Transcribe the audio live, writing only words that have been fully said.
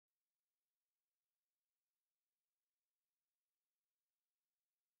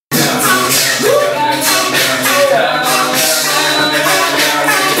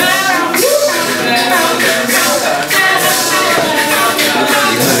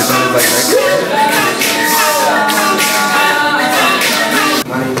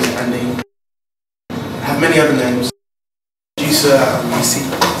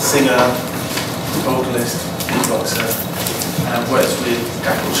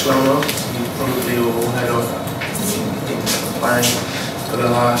solo. You probably all heard of playing for the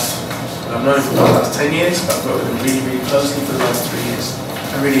last, I've known him for the last 10 years, but I've worked with him really, really closely for the last 3 years.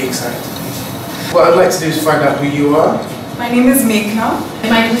 I'm really excited. What I'd like to do is find out who you are. My name is Meghna.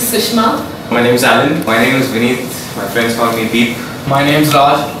 My name is Sushma. My name is Alan. My name is Vineet. My friends call me Deep. My name is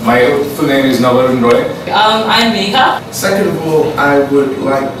Raj. My full name is Navarun Roy. I'm Megha. Second of all, I would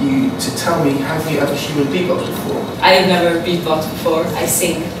like you to tell me, have you ever human beatboxed before? I've never beatboxed before. I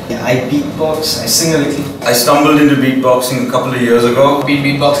sing. Yeah, I beatbox, I sing a little. I stumbled into beatboxing a couple of years ago. Been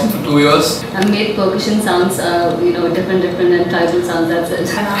beatboxing for 2 years. I've made percussion sounds, different and tribal sounds, that's it.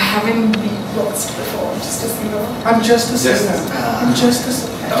 And I haven't beatboxed before, just a singer. I'm just a singer. I'm just a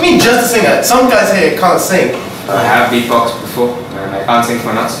singer. I mean just a singer. Some guys here can't sing. I have beatboxed before and I can't sing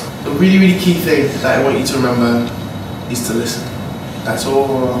for nuts. The really, really key thing that I want you to remember is to listen. That's all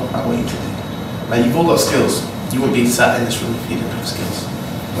I want you to do. Like, you've all got skills. You wouldn't be sat in this room if you didn't have skills.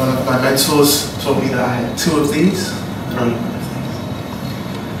 One of my mentors told me that I had 2 of these and only 1 of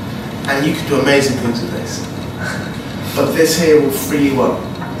these. And you can do amazing things with this. But this here will free you up.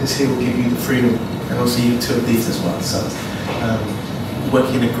 This here will give you the freedom, and also you have 2 of these as well. So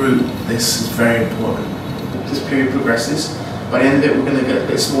working in a group, this is very important. This period progresses. By the end of it, we're going to get a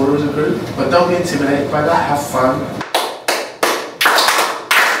bit smaller as a group. But don't be intimidated by that. Have fun.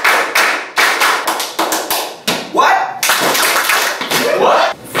 What?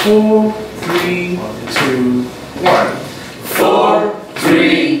 What? 4, 3, 2, 1. 4,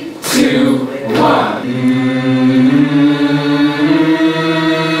 3, 2, 1.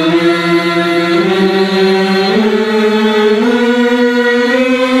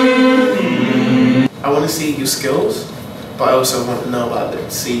 I want to see your skills, but I also want to know about them,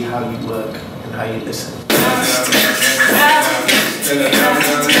 see how you work and how you listen.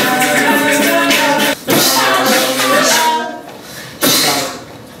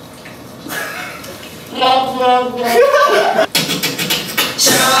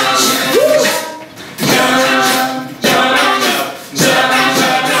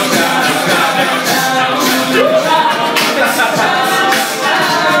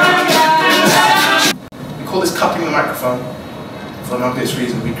 We call this cupping the microphone. For an obvious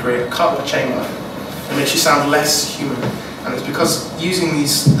reason, we create a cup or chamber. It makes you sound less human. And it's because using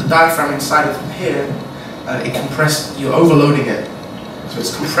the diaphragm inside of here, you're overloading it. So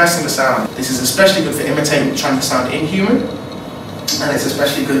it's compressing the sound. This is especially good for imitating, trying to sound inhuman, and it's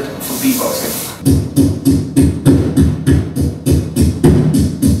especially good for beatboxing.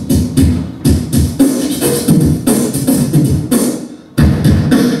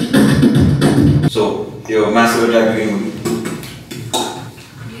 So, you're massive at beginning.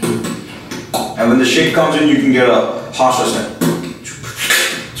 And when the shake comes in, you can get a harsher snap.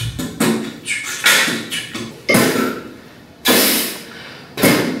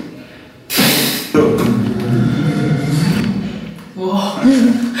 Whoa.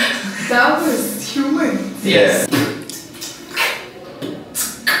 That was human. Yes.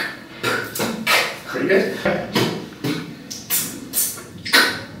 Pretty good.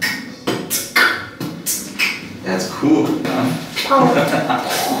 That's cool.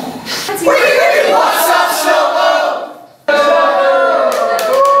 What's up, Slow-Mo?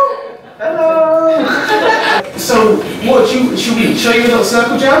 Hello. So, what should we show you a little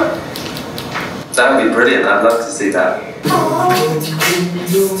circle jam? That would be brilliant. I'd love to see that.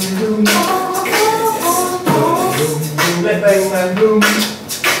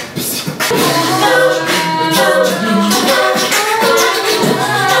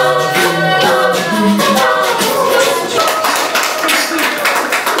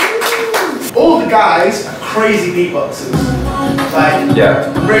 All the guys are crazy beatboxers. Like,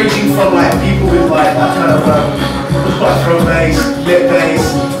 ranging from like people with like that kind of throat bass, lip bass,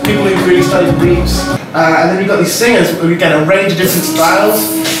 people who really studied reeds. And then you've got these singers who get a range of different styles,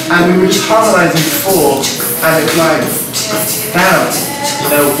 and we were just harmonizing before, and it's like, damn,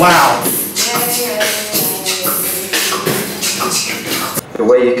 wow. The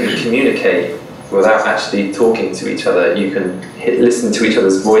way you can communicate without actually talking to each other, you can listen to each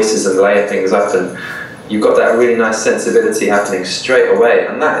other's voices and layer things up, and you've got that really nice sensibility happening straight away,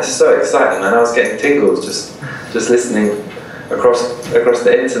 and that is so exciting, and I was getting tingles just listening across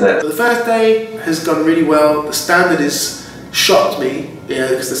the internet. The first day has gone really well. The standard has shocked me,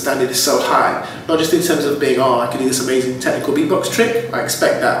 because the standard is so high. Not just in terms of being, I can do this amazing technical beatbox trick, I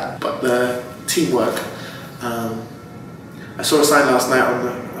expect that, but the teamwork. I saw a sign last night on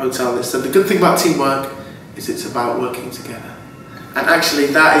the hotel that said the good thing about teamwork is it's about working together. And actually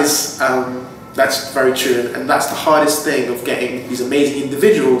that's very true, and that's the hardest thing of getting these amazing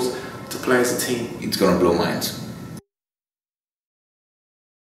individuals to play as a team. It's gonna blow minds.